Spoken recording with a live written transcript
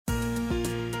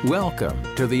Welcome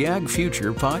to the Ag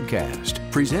Future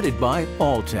Podcast, presented by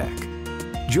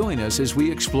Alltech. Join us as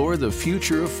we explore the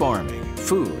future of farming,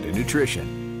 food, and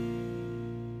nutrition.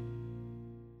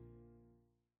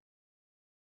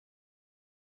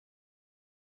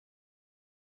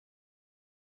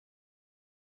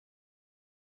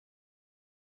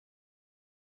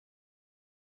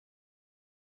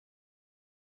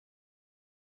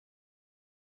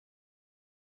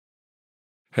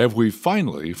 Have we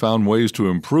finally found ways to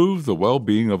improve the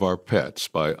well-being of our pets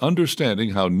by understanding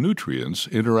how nutrients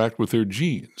interact with their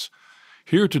genes?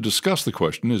 Here to discuss the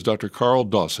question is Dr. Carl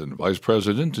Dawson, Vice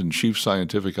President and Chief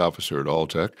Scientific Officer at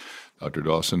Alltech. Dr.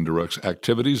 Dawson directs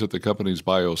activities at the company's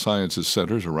biosciences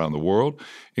centers around the world,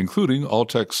 including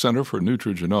Alltech's Center for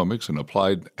Nutrigenomics and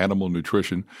Applied Animal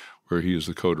Nutrition, where he is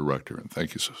the co-director. And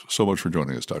thank you so much for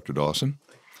joining us, Dr. Dawson.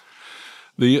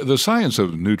 The science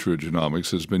of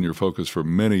nutrigenomics has been your focus for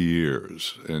many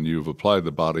years, and you've applied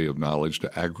the body of knowledge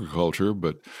to agriculture.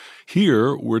 But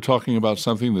here we're talking about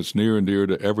something that's near and dear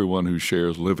to everyone who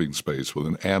shares living space with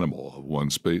an animal of one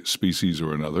species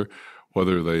or another,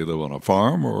 whether they live on a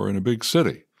farm or in a big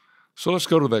city. So let's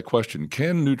go to that question.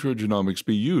 Can nutrigenomics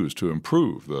be used to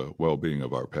improve the well-being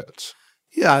of our pets?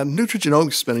 Yeah,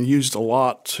 nutrigenomics has been used a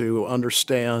lot to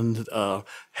understand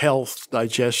health,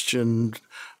 digestion,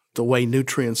 the way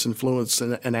nutrients influence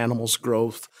an animal's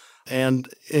growth. And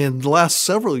in the last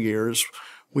several years,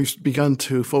 we've begun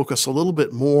to focus a little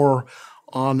bit more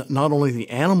on not only the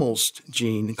animal's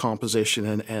gene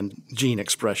composition and gene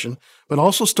expression, but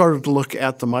also started to look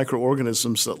at the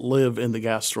microorganisms that live in the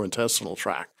gastrointestinal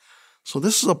tract. So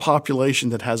this is a population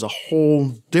that has a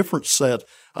whole different set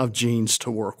of genes to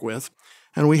work with.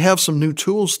 And we have some new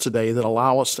tools today that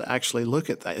allow us to actually look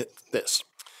at this.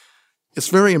 It's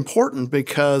very important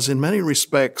because in many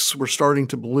respects, we're starting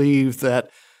to believe that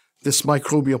this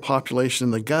microbial population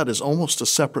in the gut is almost a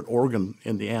separate organ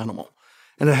in the animal.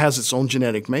 And it has its own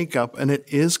genetic makeup, and it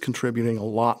is contributing a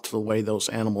lot to the way those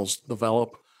animals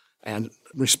develop and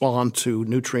respond to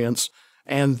nutrients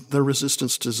and their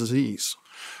resistance to disease.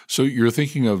 So you're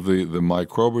thinking of the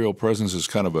microbial presence as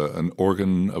kind of an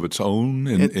organ of its own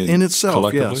in itself,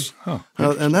 collectively? Yes. Huh.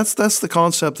 And that's the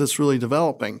concept that's really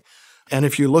developing. And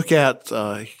if you look at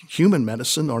human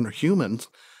medicine or human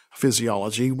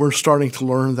physiology, we're starting to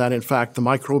learn that, in fact, the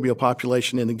microbial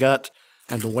population in the gut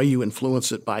and the way you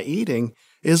influence it by eating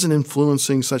isn't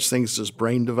influencing such things as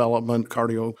brain development,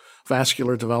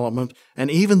 cardiovascular development,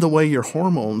 and even the way your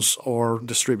hormones are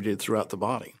distributed throughout the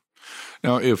body.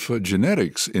 Now, if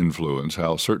genetics influence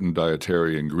how certain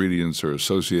dietary ingredients are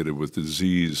associated with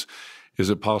disease, is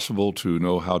it possible to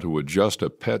know how to adjust a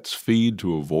pet's feed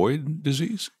to avoid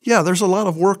disease? Yeah, there's a lot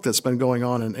of work that's been going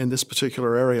on in this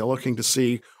particular area, looking to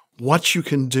see what you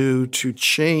can do to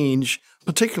change,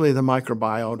 particularly the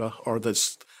microbiota or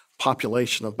this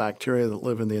population of bacteria that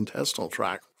live in the intestinal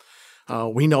tract.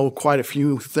 We know quite a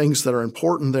few things that are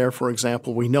important there. For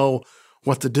example, we know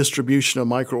what the distribution of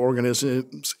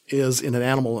microorganisms is in an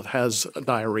animal that has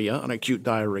diarrhea, an acute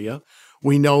diarrhea.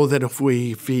 We know that if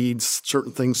we feed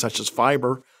certain things such as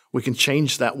fiber, we can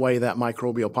change that way that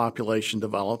microbial population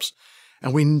develops.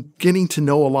 And we're getting to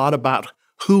know a lot about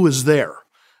who is there.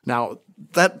 Now,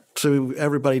 that to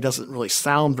everybody doesn't really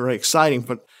sound very exciting,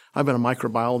 but I've been a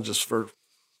microbiologist for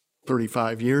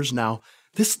 35 years now.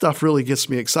 This stuff really gets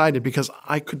me excited because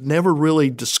I could never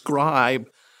really describe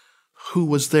who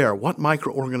was there, what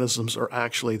microorganisms are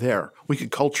actually there. We could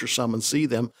culture some and see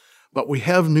them, but we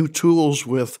have new tools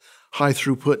with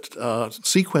high-throughput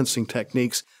sequencing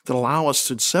techniques that allow us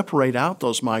to separate out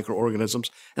those microorganisms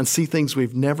and see things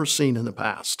we've never seen in the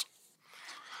past.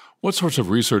 What sorts of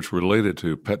research related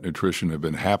to pet nutrition have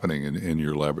been happening in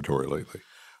your laboratory lately?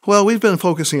 Well, we've been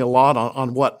focusing a lot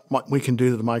on what we can do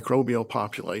to the microbial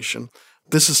population.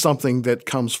 This is something that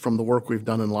comes from the work we've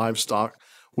done in livestock.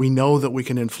 We know that we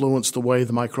can influence the way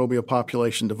the microbial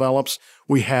population develops.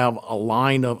 We have a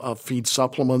line of feed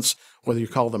supplements, whether you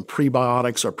call them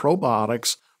prebiotics or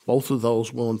probiotics. Both of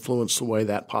those will influence the way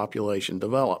that population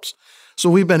develops. So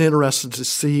we've been interested to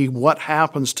see what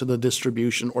happens to the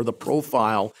distribution or the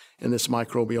profile in this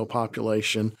microbial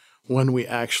population when we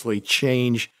actually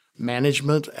change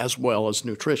management as well as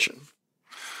nutrition.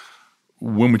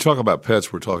 When we talk about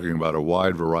pets, we're talking about a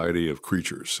wide variety of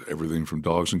creatures, everything from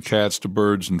dogs and cats to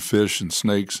birds and fish and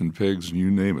snakes and pigs, and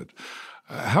you name it.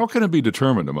 How can it be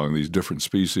determined among these different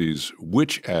species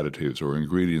which additives or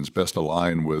ingredients best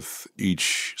align with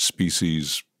each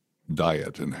species'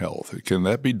 diet and health? Can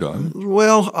that be done?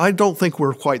 Well, I don't think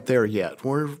we're quite there yet.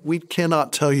 We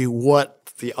cannot tell you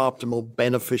what the optimal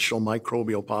beneficial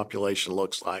microbial population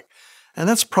looks like. And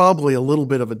that's probably a little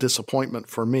bit of a disappointment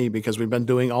for me because we've been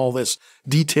doing all this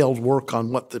detailed work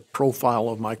on what the profile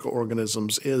of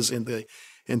microorganisms is in the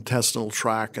intestinal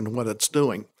tract and what it's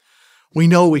doing. We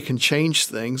know we can change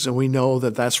things, and we know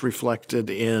that that's reflected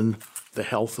in the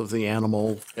health of the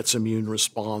animal, its immune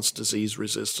response, disease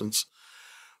resistance.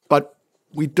 But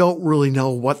we don't really know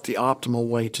what the optimal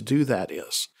way to do that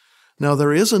is. Now,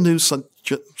 there is a new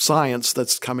science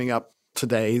that's coming up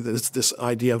today, that's this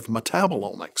idea of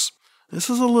metabolomics. This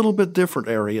is a little bit different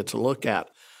area to look at.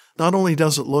 Not only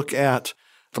does it look at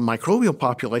the microbial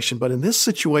population, but in this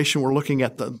situation, we're looking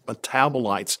at the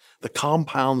metabolites, the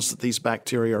compounds that these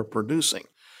bacteria are producing.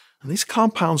 And these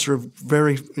compounds are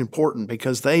very important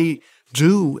because they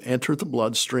do enter the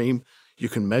bloodstream. You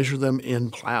can measure them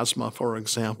in plasma, for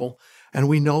example, and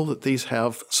we know that these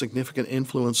have significant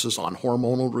influences on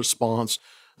hormonal response,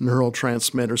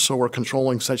 neurotransmitters, so we're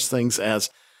controlling such things as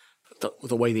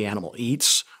the way the animal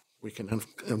eats. We can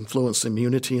influence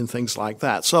immunity and things like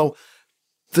that. So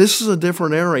this is a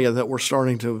different area that we're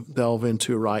starting to delve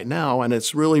into right now, and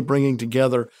it's really bringing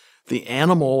together the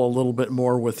animal a little bit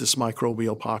more with this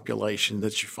microbial population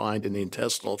that you find in the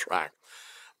intestinal tract.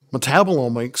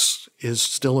 Metabolomics is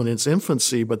still in its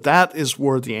infancy, but that is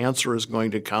where the answer is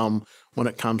going to come when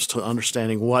it comes to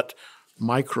understanding what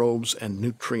microbes and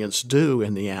nutrients do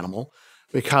in the animal,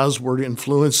 because we're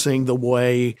influencing the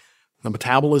way the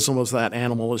metabolism of that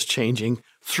animal is changing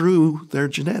through their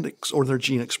genetics or their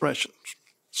gene expression.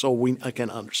 So I can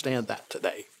understand that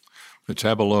today.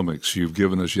 Metabolomics, you've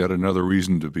given us yet another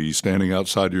reason to be standing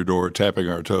outside your door, tapping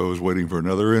our toes, waiting for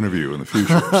another interview in the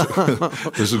future.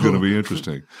 This is going to be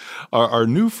interesting. Are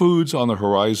new foods on the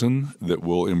horizon that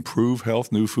will improve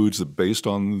health, new foods that based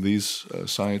on these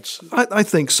science? I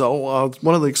think so.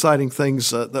 One of the exciting things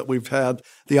that we've had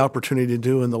the opportunity to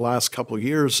do in the last couple of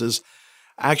years is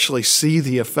actually see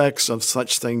the effects of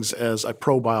such things as a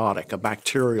probiotic, a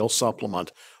bacterial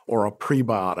supplement, or a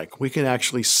prebiotic. We can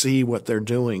actually see what they're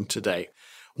doing today.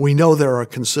 We know there are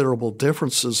considerable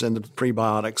differences in the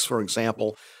prebiotics. For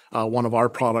example, one of our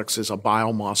products is a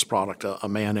biomass product, a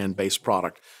mannane-based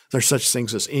product. There's such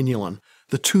things as inulin.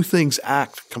 The two things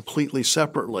act completely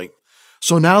separately.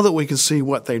 So now that we can see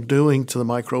what they're doing to the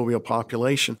microbial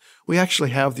population, we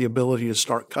actually have the ability to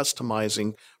start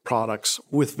customizing products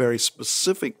with very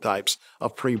specific types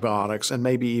of prebiotics and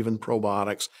maybe even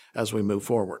probiotics as we move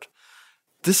forward.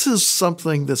 This is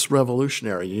something that's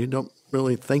revolutionary. You don't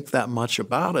really think that much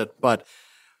about it, but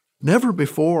never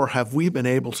before have we been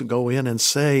able to go in and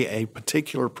say a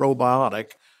particular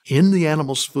probiotic in the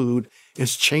animal's food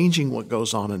is changing what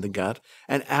goes on in the gut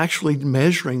and actually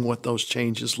measuring what those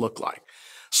changes look like.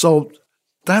 So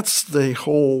that's the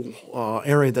whole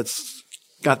area that's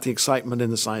got the excitement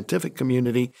in the scientific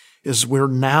community, is we're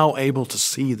now able to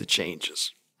see the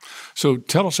changes. So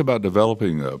tell us about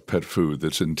developing a pet food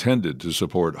that's intended to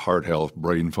support heart health,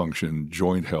 brain function,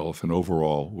 joint health, and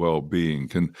overall well-being.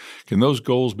 Can those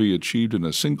goals be achieved in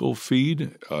a single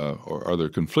feed, or are there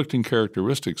conflicting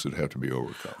characteristics that have to be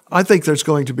overcome? I think there's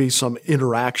going to be some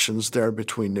interactions there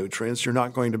between nutrients. You're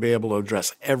not going to be able to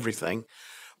address everything,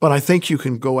 but I think you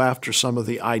can go after some of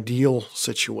the ideal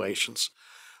situations.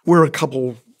 We're a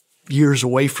couple years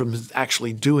away from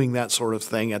actually doing that sort of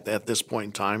thing at this point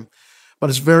in time. But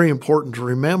it's very important to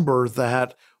remember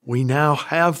that we now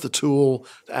have the tool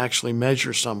to actually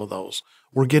measure some of those.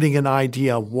 We're getting an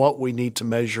idea of what we need to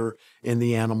measure in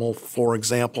the animal, for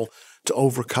example, to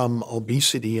overcome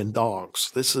obesity in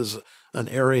dogs. This is an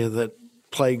area that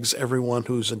plagues everyone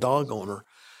who's a dog owner.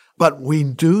 But we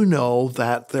do know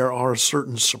that there are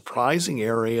certain surprising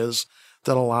areas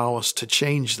that allow us to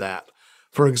change that.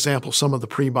 For example, some of the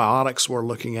prebiotics we're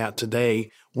looking at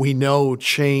today, we know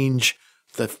change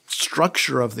the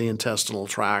structure of the intestinal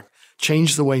tract,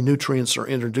 change the way nutrients are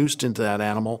introduced into that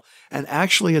animal, and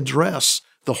actually address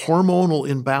the hormonal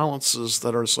imbalances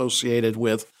that are associated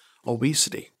with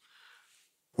obesity.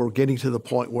 We're getting to the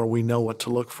point where we know what to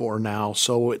look for now,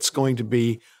 so it's going to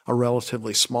be a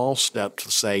relatively small step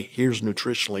to say, here's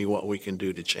nutritionally what we can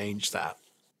do to change that.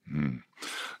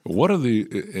 What are the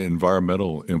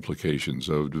environmental implications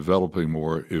of developing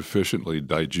more efficiently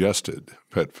digested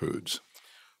pet foods?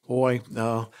 Boy,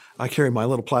 I carry my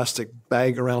little plastic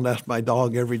bag around after my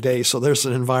dog every day, so there's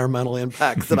an environmental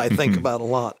impact that I think about a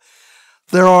lot.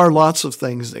 There are lots of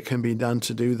things that can be done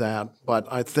to do that, but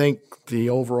I think the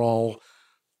overall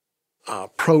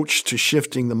approach to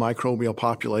shifting the microbial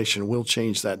population will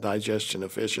change that digestion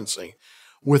efficiency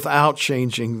without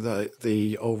changing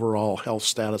the overall health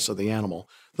status of the animal.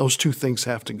 Those two things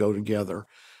have to go together.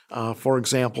 For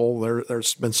example,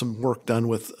 there's been some work done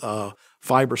with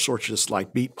fiber sources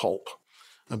like beet pulp.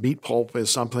 Beet pulp is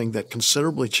something that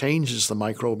considerably changes the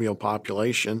microbial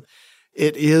population.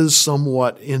 It is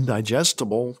somewhat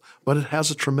indigestible, but it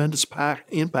has a tremendous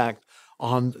impact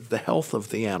on the health of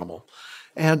the animal.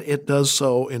 And it does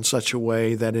so in such a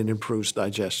way that it improves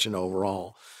digestion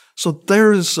overall. So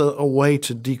there is a way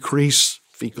to decrease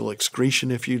fecal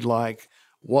excretion, if you'd like,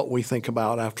 what we think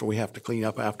about after we have to clean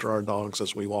up after our dogs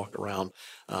as we walk around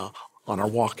on our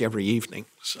walk every evening.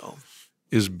 So,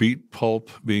 is beet pulp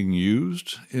being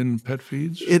used in pet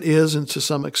feeds? It is, and to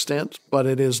some extent, but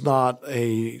it is not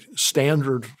a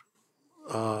standard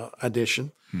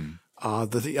addition.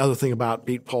 The other thing about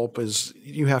beet pulp is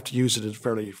you have to use it at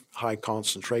fairly high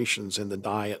concentrations in the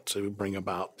diet to bring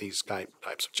about these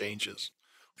types of changes.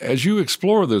 As you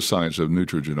explore the science of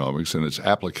nutrigenomics and its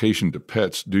application to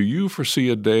pets, do you foresee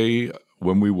a day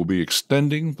when we will be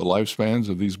extending the lifespans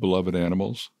of these beloved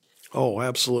animals? Oh,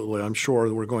 absolutely. I'm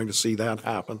sure we're going to see that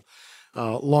happen.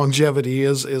 Longevity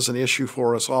is an issue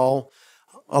for us all.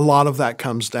 A lot of that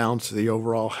comes down to the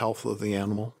overall health of the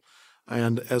animal.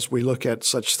 And as we look at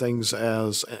such things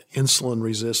as insulin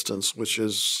resistance, which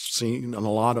is seen in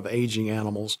a lot of aging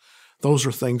animals, those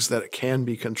are things that can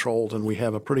be controlled, and we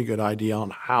have a pretty good idea on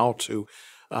how to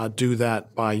do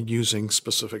that by using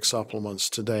specific supplements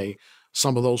today.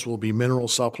 Some of those will be mineral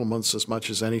supplements as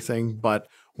much as anything, but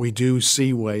we do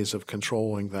see ways of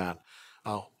controlling that.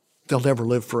 They'll never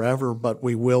live forever, but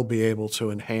we will be able to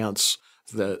enhance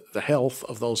the health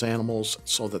of those animals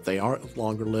so that they are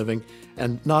longer living,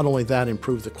 and not only that,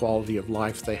 improve the quality of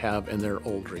life they have in their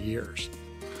older years.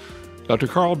 Dr.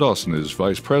 Carl Dawson is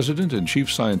Vice President and Chief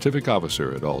Scientific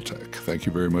Officer at Alltech. Thank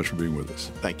you very much for being with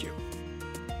us. Thank you.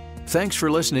 Thanks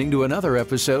for listening to another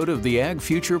episode of the Ag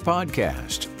Future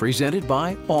Podcast, presented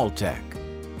by Alltech.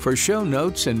 For show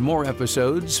notes and more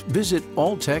episodes, visit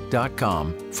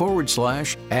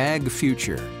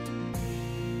alltech.com/agfuture.